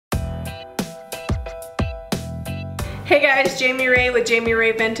Hey guys, Jamie Ray with Jamie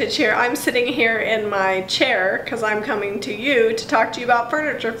Ray Vintage here. I'm sitting here in my chair because I'm coming to you to talk to you about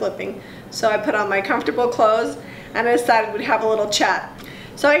furniture flipping. So I put on my comfortable clothes and I decided we'd have a little chat.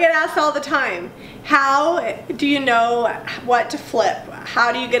 So I get asked all the time, how do you know what to flip?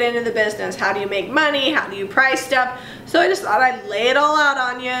 How do you get into the business? How do you make money? How do you price stuff? So I just thought I'd lay it all out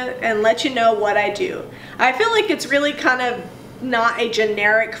on you and let you know what I do. I feel like it's really kind of not a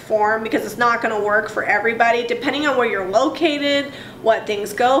generic form because it's not going to work for everybody depending on where you're located, what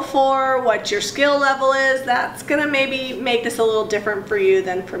things go for, what your skill level is. That's going to maybe make this a little different for you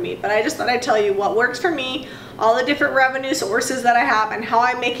than for me, but I just thought I'd tell you what works for me, all the different revenue sources that I have, and how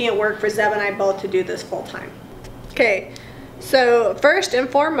I'm making it work for Zeb and I both to do this full time. Okay, so first and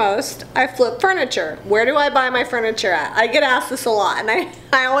foremost, I flip furniture. Where do I buy my furniture at? I get asked this a lot, and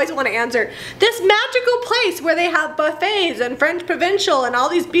I always want to answer, this magical place where they have buffets and French Provincial and all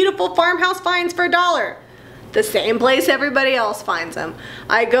these beautiful farmhouse finds for $1. The same place everybody else finds them.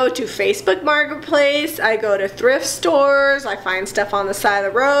 I go to Facebook Marketplace, I go to thrift stores, I find stuff on the side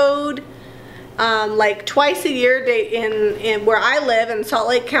of the road. Like twice a year in where I live in Salt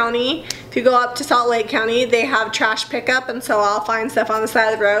Lake County, if you go up to Salt Lake County, they have trash pickup, and so I'll find stuff on the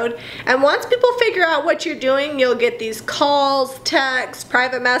side of the road. And once people figure out what you're doing, you'll get these calls, texts,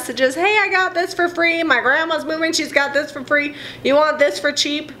 private messages. Hey, I got this for free. My grandma's moving. She's got this for free. You want this for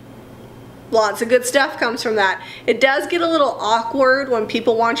cheap? Lots of good stuff comes from that. It does get a little awkward when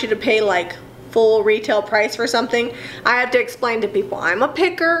people want you to pay like full retail price for something. I have to explain to people, I'm a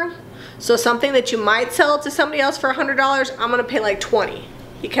picker. So something that you might sell to somebody else for $100, I'm gonna pay like $20.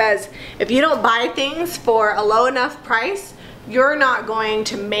 Because if you don't buy things for a low enough price, you're not going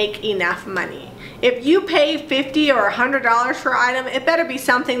to make enough money. If you pay $50 or $100 for an item, it better be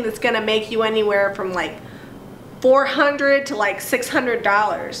something that's gonna make you anywhere from like $400 to like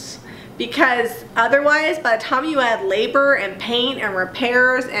 $600. Because otherwise, by the time you add labor and paint and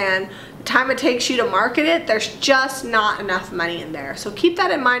repairs and the time it takes you to market it, there's just not enough money in there. So keep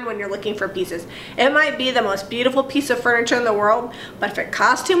that in mind when you're looking for pieces. It might be the most beautiful piece of furniture in the world, but if it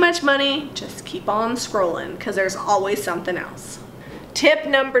costs too much money, just keep on scrolling because there's always something else. Tip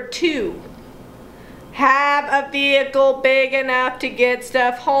number 2, have a vehicle big enough to get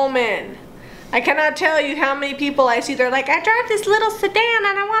stuff home in. I cannot tell you how many people I see, they're like, I drive this little sedan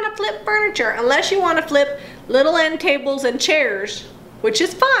and I want to flip furniture. Unless you want to flip little end tables and chairs, which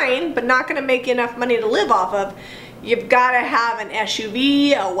is fine, but not going to make you enough money to live off of, you've got to have an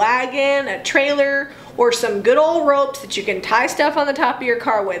SUV, a wagon, a trailer, or some good old ropes that you can tie stuff on the top of your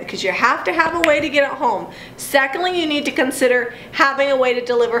car with, because you have to have a way to get it home. Secondly, you need to consider having a way to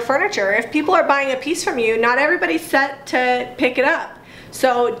deliver furniture. If people are buying a piece from you, not everybody's set to pick it up.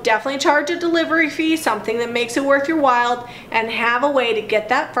 So definitely charge a delivery fee, something that makes it worth your while, and have a way to get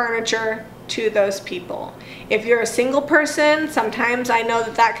that furniture to those people. If you're a single person, sometimes I know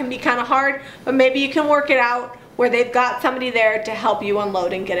that can be kind of hard, but maybe you can work it out where they've got somebody there to help you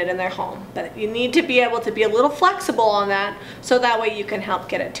unload and get it in their home. But you need to be able to be a little flexible on that so that way you can help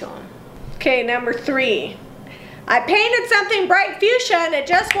get it to them. Okay, number 3. I painted something bright fuchsia and it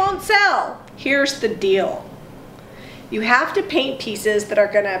just won't sell. Here's the deal. You have to paint pieces that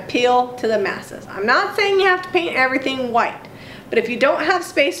are going to appeal to the masses. I'm not saying you have to paint everything white, but if you don't have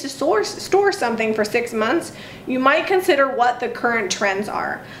space to store something for 6 months, you might consider what the current trends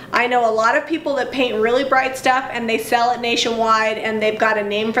are. I know a lot of people that paint really bright stuff and they sell it nationwide and they've got a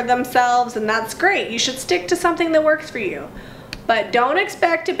name for themselves, and that's great. You should stick to something that works for you. But don't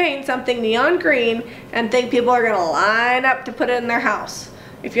expect to paint something neon green and think people are going to line up to put it in their house.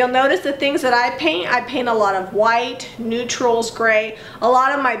 If you'll notice the things that I paint a lot of white, neutrals, gray. A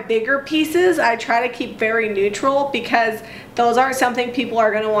lot of my bigger pieces I try to keep very neutral because those aren't something people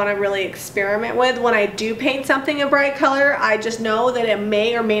are going to want to really experiment with. When I do paint something a bright color, I just know that it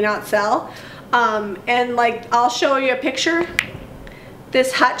may or may not sell. And like, I'll show you a picture.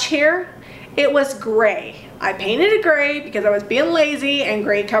 This hutch here, it was gray. I painted it gray because I was being lazy, and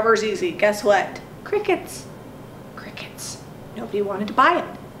gray covers easy. Guess what? Crickets. Crickets. Nobody wanted to buy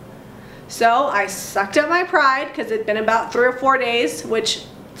it. So I sucked up my pride because it'd been about 3 or 4 days, which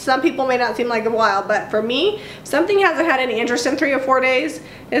some people may not seem like a while, but for me, if something hasn't had any interest in 3 or 4 days,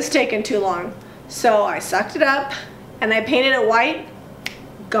 it's taken too long. So I sucked it up and I painted it white.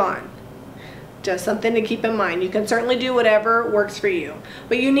 Gone. Just something to keep in mind. You can certainly do whatever works for you,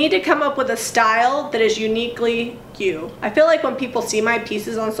 but you need to come up with a style that is uniquely you. I feel like when people see my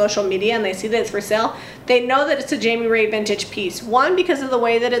pieces on social media and they see that it's for sale, they know that it's a Jamie Ray vintage piece. 1, because of the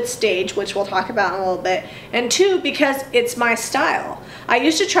way that it's staged, which we'll talk about in a little bit, and 2, because it's my style. I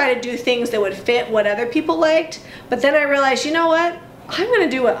used to try to do things that would fit what other people liked, but then I realized, you know what? I'm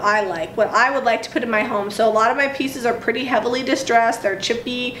gonna do what I like, what I would like to put in my home. So a lot of my pieces are pretty heavily distressed, they're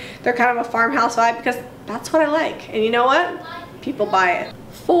chippy, they're kind of a farmhouse vibe because that's what I like. And you know what? People buy it.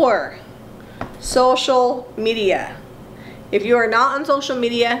 4, social media. If you are not on social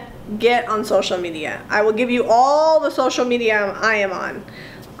media, get on social media. I will give you all the social media I am on.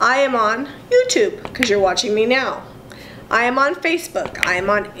 I am on YouTube because you're watching me now. I am on Facebook. I am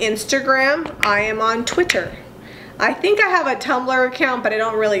on Instagram. I am on Twitter. I think I have a Tumblr account, but I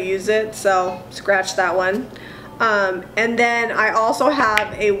don't really use it, so scratch that one. And then I also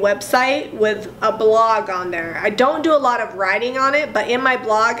have a website with a blog on there. I don't do a lot of writing on it, but in my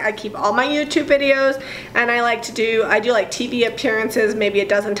blog I keep all my YouTube videos, and I do like TV appearances maybe a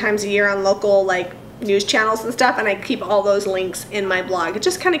dozen times a year on local like news channels and stuff, and I keep all those links in my blog. It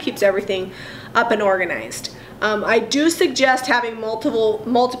just kind of keeps everything up and organized. I do suggest having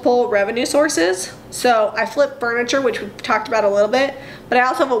multiple revenue sources. So I flip furniture, which we've talked about a little bit, but I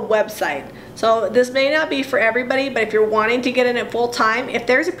also have a website. So this may not be for everybody, but if you're wanting to get in it full time, if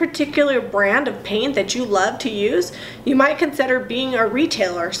there's a particular brand of paint that you love to use, you might consider being a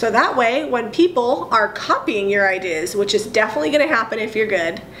retailer. So that way, when people are copying your ideas, which is definitely going to happen if you're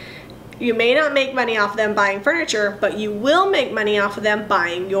good, you may not make money off of them buying furniture, but you will make money off of them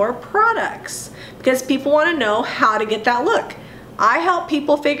buying your products because people want to know how to get that look. I help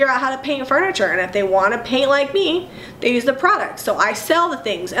people figure out how to paint furniture, and if they want to paint like me, they use the product. So I sell the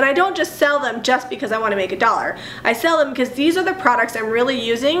things, and I don't just sell them just because I want to make $1. I sell them because these are the products I'm really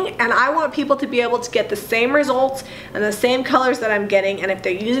using, and I want people to be able to get the same results and the same colors that I'm getting, and if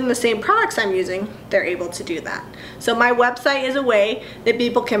they're using the same products I'm using, they're able to do that. So my website is a way that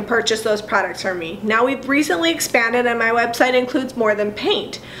people can purchase those products from me. Now we've recently expanded, and my website includes more than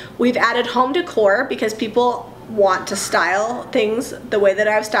paint. We've added home decor because people want to style things the way that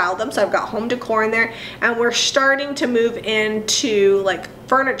I've styled them, so I've got home decor in there, and we're starting to move into like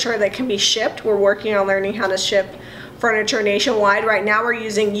furniture that can be shipped. We're working on learning how to ship furniture nationwide. Right now we're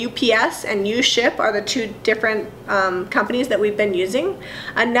using UPS and UShip are the two different companies that we've been using.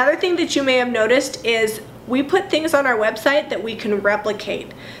 Another thing that you may have noticed is we put things on our website that we can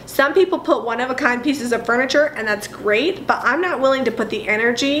replicate. Some people put one-of-a-kind pieces of furniture, and that's great, but I'm not willing to put the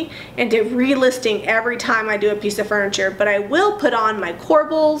energy into relisting every time I do a piece of furniture. But I will put on my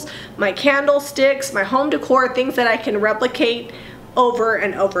corbels, my candlesticks, my home decor, things that I can replicate over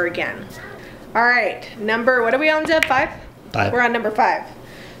and over again. All right, what are we on, Zeb? 5? 5. We're on number 5.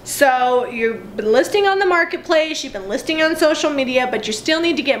 So you've been listing on the marketplace, you've been listing on social media, but you still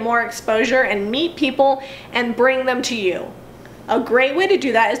need to get more exposure and meet people and bring them to you. A great way to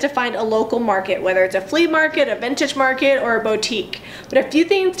do that is to find a local market, whether it's a flea market, a vintage market, or a boutique. But a few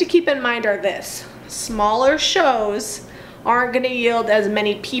things to keep in mind are this: smaller shows aren't going to yield as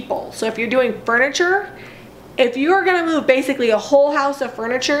many people. So if you're doing furniture, if you are going to move basically a whole house of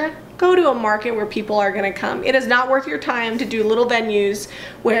furniture, go to a market where people are going to come. It is not worth your time to do little venues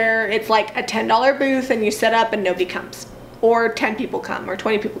where it's like a $10 booth and you set up and nobody comes, or 10 people come, or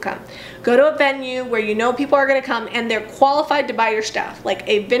 20 people come. Go to a venue where you know people are going to come and they're qualified to buy your stuff, like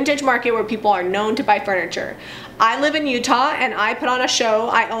a vintage market where people are known to buy furniture. I live in Utah, and I put on a show.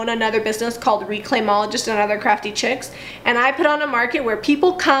 I own another business called Reclaimologist and Other Crafty Chicks, and I put on a market where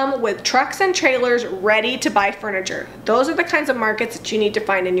people come with trucks and trailers ready to buy furniture. Those are the kinds of markets that you need to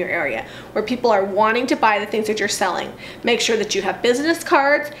find in your area, where people are wanting to buy the things that you're selling. Make sure that you have business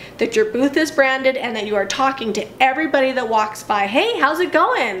cards, that your booth is branded, and that you are talking to everybody that walks by. Hey, how's it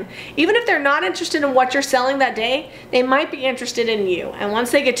going? Even if they're not interested in what you're selling that day, they might be interested in you. And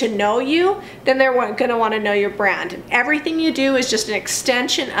once they get to know you, then they're going to want to know your brand. And everything you do is just an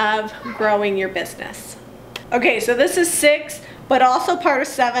extension of growing your business. Okay, so this is 6, but also part of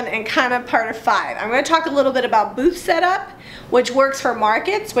 7 and kind of part of 5. I'm going to talk a little bit about booth setup, which works for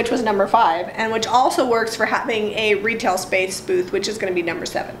markets, which was number 5, and which also works for having a retail space booth, which is going to be number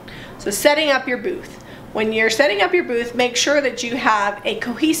 7. So setting up your booth. When you're setting up your booth, make sure that you have a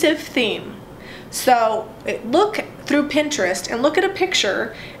cohesive theme. So look through Pinterest and look at a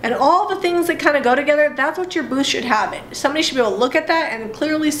picture and all the things that kind of go together. That's what your booth should have. Somebody should be able to look at that and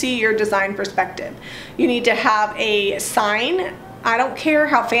clearly see your design perspective. You need to have a sign. I don't care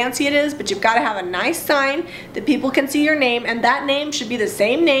how fancy it is, but you've got to have a nice sign that people can see your name, and that name should be the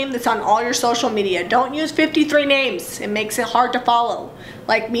same name that's on all your social media. Don't use 53 names. It makes it hard to follow.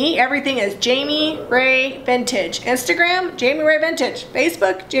 Like me, everything is Jami Ray Vintage. Instagram, Jami Ray Vintage.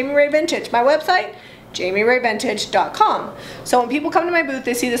 Facebook, Jami Ray Vintage. My website, JamiRayVintage.com. So when people come to my booth,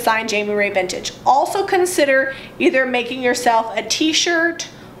 they see the sign Jami Ray Vintage. Also consider either making yourself a t-shirt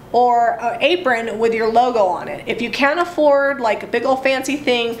or an apron with your logo on it. If you can't afford like a big old fancy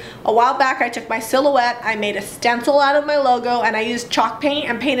thing, a while back I took my silhouette, I made a stencil out of my logo, and I used chalk paint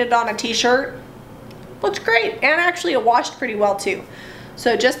and painted it on a t-shirt. Looks great, and actually it washed pretty well too.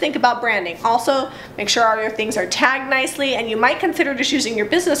 So just think about branding. Also, make sure all your things are tagged nicely, and you might consider just using your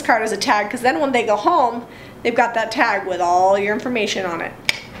business card as a tag, because then when they go home, they've got that tag with all your information on it.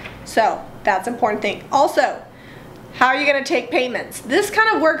 So that's an important thing. Also, how are you going to take payments? This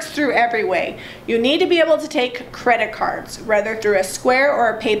kind of works through every way. You need to be able to take credit cards, whether through a Square or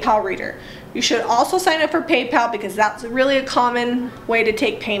a PayPal reader. You should also sign up for PayPal because that's really a common way to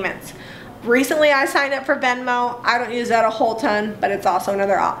take payments. Recently I signed up for Venmo. I don't use that a whole ton, but it's also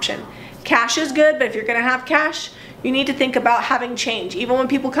another option. Cash is good, but if you're going to have cash, you need to think about having change. Even when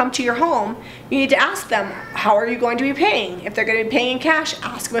people come to your home, you need to ask them, how are you going to be paying? If they're going to be paying in cash,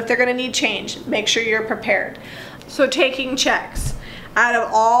 ask them if they're going to need change. Make sure you're prepared. So taking checks. Out of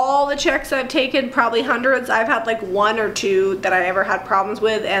all the checks I've taken, probably hundreds, I've had like 1 or 2 that I ever had problems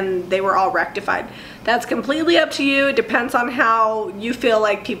with, and they were all rectified. That's completely up to you. It depends on how you feel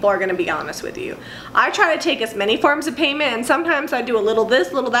like people are going to be honest with you. I try to take as many forms of payment, and sometimes I do a little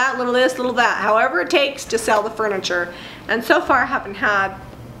this, little that, little this, little that, however it takes to sell the furniture. And so far I haven't had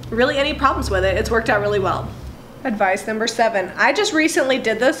really any problems with it. It's worked out really well. Advice number 7. I just recently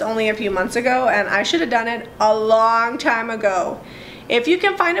did this only a few months ago, and I should have done it a long time ago. If you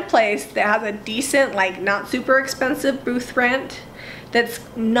can find a place that has a decent, like not super expensive booth rent that's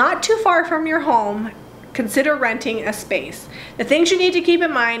not too far from your home, consider renting a space. The things you need to keep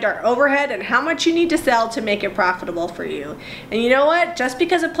in mind are overhead and how much you need to sell to make it profitable for you. And you know what? Just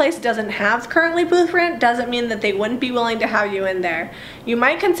because a place doesn't have currently booth rent doesn't mean that they wouldn't be willing to have you in there. You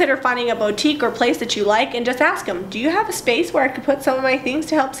might consider finding a boutique or place that you like and just ask them, do you have a space where I could put some of my things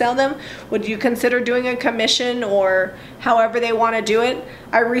to help sell them? Would you consider doing a commission or however they want to do it?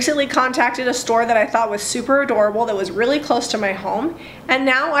 I recently contacted a store that I thought was super adorable that was really close to my home, and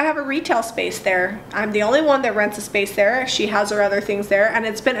now I have a retail space there. I'm the only one that rents a space there. She has her other things there, and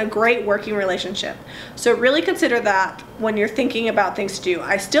it's been a great working relationship. So really consider that when you're thinking about things to do.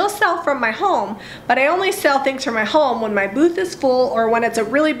 I still sell from my home, but I only sell things from my home when my booth is full or when it's a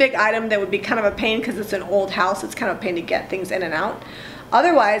really big item that would be kind of a pain because it's an old house. It's kind of a pain to get things in and out.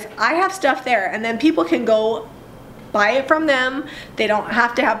 Otherwise, I have stuff there, and then people can go buy it from them. They don't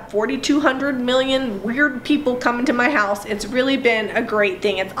have to have 4,200 million weird people coming to my house. It's really been a great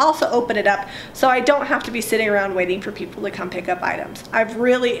thing. It's also opened it up so I don't have to be sitting around waiting for people to come pick up items. I've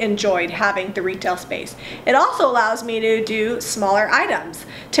really enjoyed having the retail space. It also allows me to do smaller items.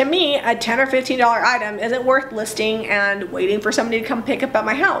 To me, a $10 or $15 item isn't worth listing and waiting for somebody to come pick up at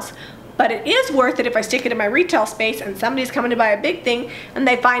my house. But it is worth it if I stick it in my retail space and somebody's coming to buy a big thing and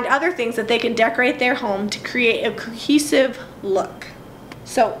they find other things that they can decorate their home to create a cohesive look.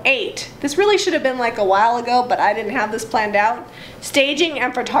 So 8. This really should have been like a while ago, but I didn't have this planned out. Staging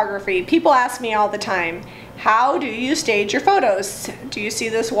and photography. People ask me all the time, how do you stage your photos? Do you see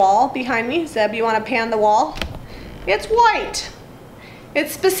this wall behind me? Zeb, you want to pan the wall? It's white.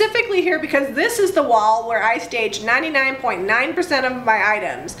 It's specifically here because this is the wall where I stage 99.9% of my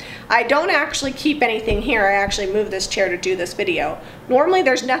items. I don't actually keep anything here. I actually move this chair to do this video. Normally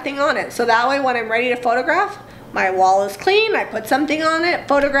there's nothing on it, so that way when I'm ready to photograph, my wall is clean, I put something on it,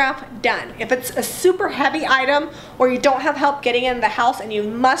 photograph, done. If it's a super heavy item or you don't have help getting in the house and you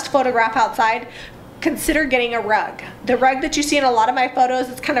must photograph outside, consider getting a rug. The rug that you see in a lot of my photos,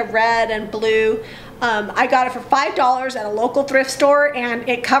 it's kind of red and blue. I got it for $5 at a local thrift store, and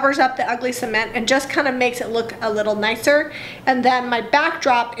it covers up the ugly cement and just kind of makes it look a little nicer. And then my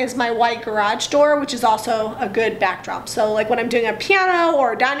backdrop is my white garage door, which is also a good backdrop. So like when I'm doing a piano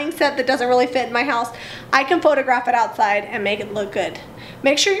or a dining set that doesn't really fit in my house, I can photograph it outside and make it look good.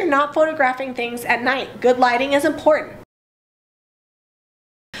 Make sure you're not photographing things at night. Good lighting is important.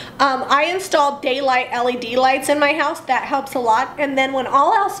 I installed daylight LED lights in my house. That helps a lot. And then when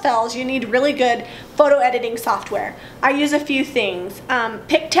all else fails, you need really good photo editing software. I use a few things.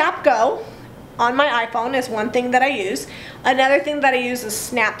 Pick Tap Go on my iPhone is one thing that I use. Another thing that I use is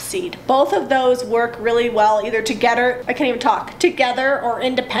Snapseed. Both of those work really well either together, I can't even talk, together or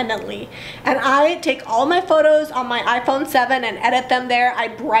independently. And I take all my photos on my iPhone 7 and edit them there. I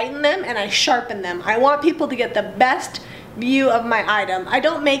brighten them and I sharpen them. I want people to get the best view of my item. I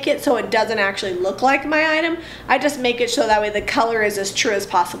don't make it so it doesn't actually look like my item. I just make it so that way the color is as true as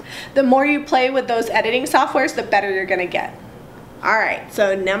possible. The more you play with those editing softwares, the better you're gonna get. Alright,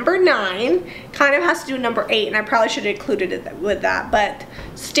 so number 9 kind of has to do with number 8, and I probably should have included it with that, but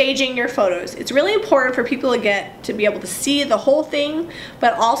staging your photos. It's really important for people to be able to see the whole thing,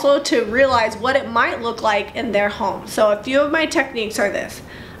 but also to realize what it might look like in their home. So a few of my techniques are this.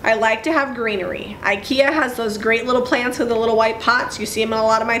 I like to have greenery. IKEA has those great little plants with the little white pots. You see them in a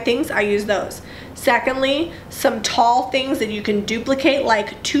lot of my things. I use those. Secondly, some tall things that you can duplicate,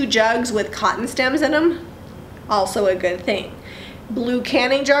 like 2 jugs with cotton stems in them. Also a good thing. Blue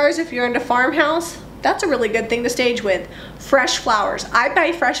canning jars if you're into farmhouse. That's a really good thing to stage with. Fresh flowers. I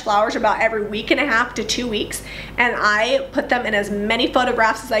buy fresh flowers about every week and a half to 2 weeks, and I put them in as many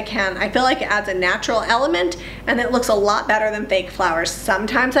photographs as I can. I feel like it adds a natural element and it looks a lot better than fake flowers.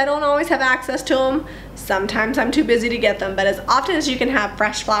 Sometimes I don't always have access to them. Sometimes I'm too busy to get them, but as often as you can have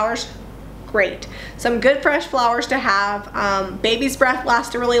fresh flowers, great. Some good fresh flowers to have. Baby's breath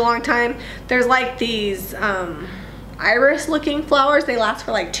lasts a really long time. There's like these iris looking flowers. They last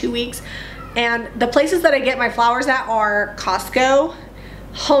for like 2 weeks. And the places that I get my flowers at are Costco.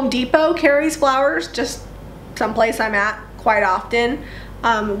 Home Depot carries flowers, just someplace I'm at quite often.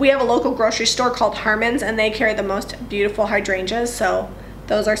 We have a local grocery store called Harmon's, and they carry the most beautiful hydrangeas, so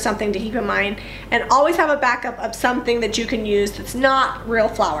those are something to keep in mind. And always have a backup of something that you can use that's not real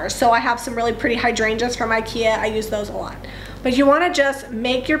flowers. So I have some really pretty hydrangeas from IKEA. I use those a lot. But you want to just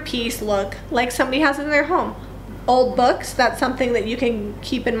make your piece look like somebody has it in their home. Old books, that's something that you can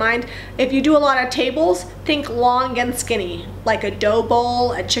keep in mind. If you do a lot of tables, think long and skinny, like a dough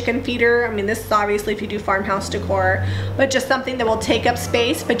bowl, a chicken feeder. I mean, this is obviously if you do farmhouse decor, but just something that will take up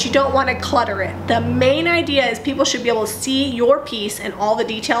space, but you don't want to clutter it. The main idea is people should be able to see your piece and all the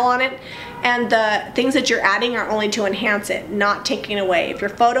detail on it, and the things that you're adding are only to enhance it, not taking away. If your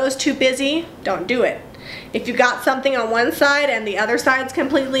photo is too busy, don't do it. If you got something on one side and the other side's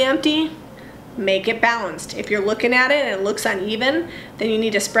completely empty, make it balanced. If you're looking at it and it looks uneven, then you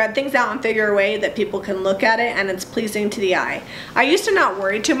need to spread things out and figure a way that people can look at it and it's pleasing to the eye. I used to not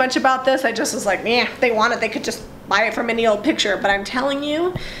worry too much about this. I just was like, yeah, if they want it, they could just buy it from any old picture. But I'm telling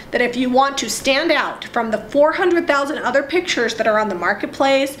you that if you want to stand out from the 400,000 other pictures that are on the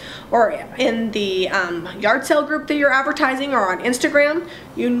marketplace or in the yard sale group that you're advertising or on Instagram,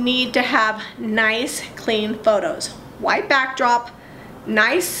 you need to have nice, clean photos. White backdrop,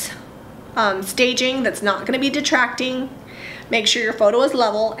 nice staging that's not going to be detracting. Make sure your photo is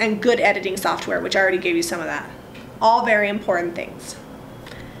level, and good editing software, which I already gave you some of that. All very important things.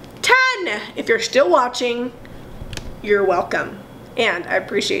 10, if you're still watching, you're welcome, and I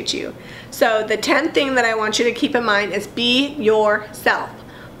appreciate you. So the 10th thing that I want you to keep in mind is be yourself.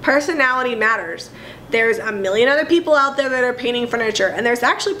 Personality matters. There's a million other people out there that are painting furniture, and there's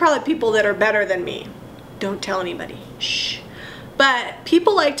actually probably people that are better than me. Don't tell anybody. Shh. But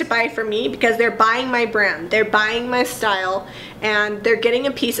people like to buy from me because they're buying my brand, they're buying my style, and they're getting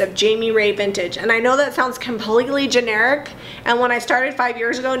a piece of Jami Ray vintage. And I know that sounds completely generic, and when I started 5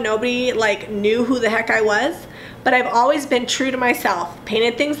 years ago, nobody knew who the heck I was. But I've always been true to myself,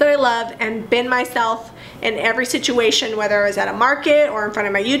 painted things that I love, and been myself in every situation, whether I was at a market or in front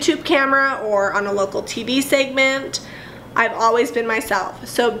of my YouTube camera or on a local TV segment. I've always been myself.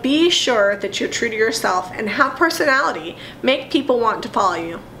 So be sure that you're true to yourself and have personality. Make people want to follow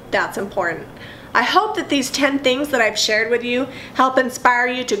you. That's important. I hope that these 10 things that I've shared with you help inspire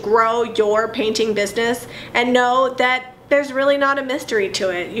you to grow your painting business, and know that there's really not a mystery to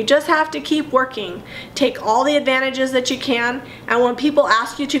it. You just have to keep working. Take all the advantages that you can, and when people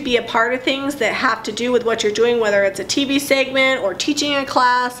ask you to be a part of things that have to do with what you're doing, whether it's a TV segment or teaching a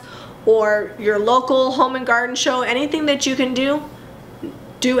class or your local home and garden show, anything that you can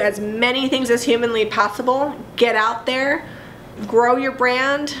do as many things as humanly possible. Get out there, grow your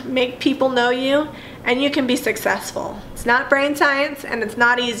brand, make people know you, and you can be successful. It's not brain science and it's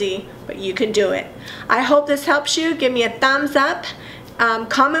not easy, but you can do it. I hope this helps you. Give me a thumbs up.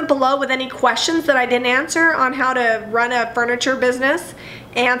 Comment below with any questions that I didn't answer on how to run a furniture business,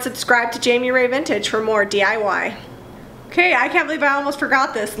 and subscribe to Jami Ray Vintage for more DIY. Okay, I can't believe I almost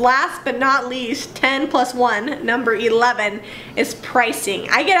forgot this. Last but not least, 10 plus 1, number 11, is pricing.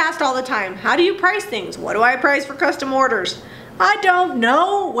 I get asked all the time, how do you price things? What do I price for custom orders? I don't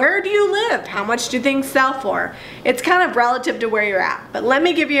know. Where do you live? How much do things sell for? It's kind of relative to where you're at. But let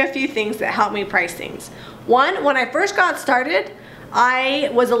me give you a few things that help me price things. One, when I first got started, I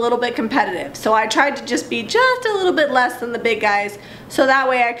was a little bit competitive. So I tried to just be just a little bit less than the big guys, so that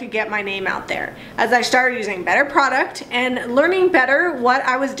way I could get my name out there. As I started using better product and learning better what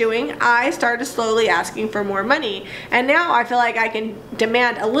I was doing, I started slowly asking for more money. And now I feel like I can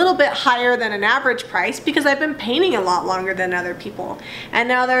demand a little bit higher than an average price because I've been painting a lot longer than other people. And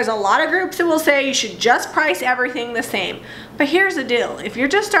now there's a lot of groups that will say you should just price everything the same. But here's the deal, if you're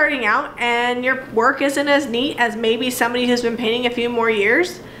just starting out and your work isn't as neat as maybe somebody who's been painting a few more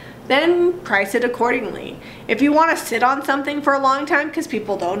years, then price it accordingly. If you want to sit on something for a long time because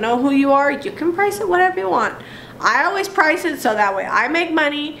people don't know who you are, you can price it whatever you want. I always price it so that way I make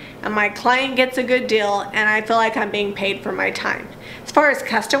money and my client gets a good deal and I feel like I'm being paid for my time. As far as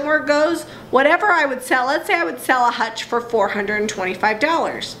custom work goes, whatever I would sell, let's say I would sell a hutch for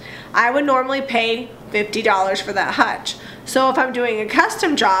 $425. I would normally pay $50 for that hutch. So if I'm doing a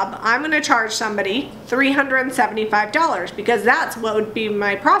custom job, I'm going to charge somebody $375 because that's what would be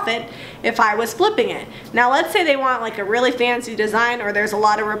my profit if I was flipping it. Now let's say they want like a really fancy design or there's a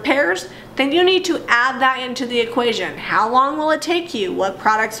lot of repairs, then you need to add that into the equation. How long will it take you? What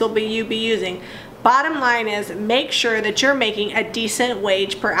products will you be using? Bottom line is make sure that you're making a decent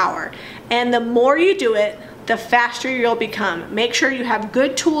wage per hour. And the more you do it, the faster you'll become. Make sure you have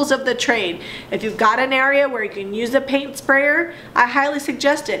good tools of the trade. If you've got an area where you can use a paint sprayer, I highly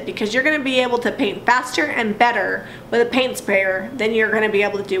suggest it because you're going to be able to paint faster and better with a paint sprayer than you're going to be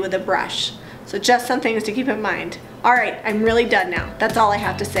able to do with a brush. So just some things to keep in mind. All right, I'm really done now. That's all I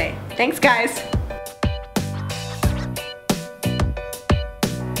have to say. Thanks, guys.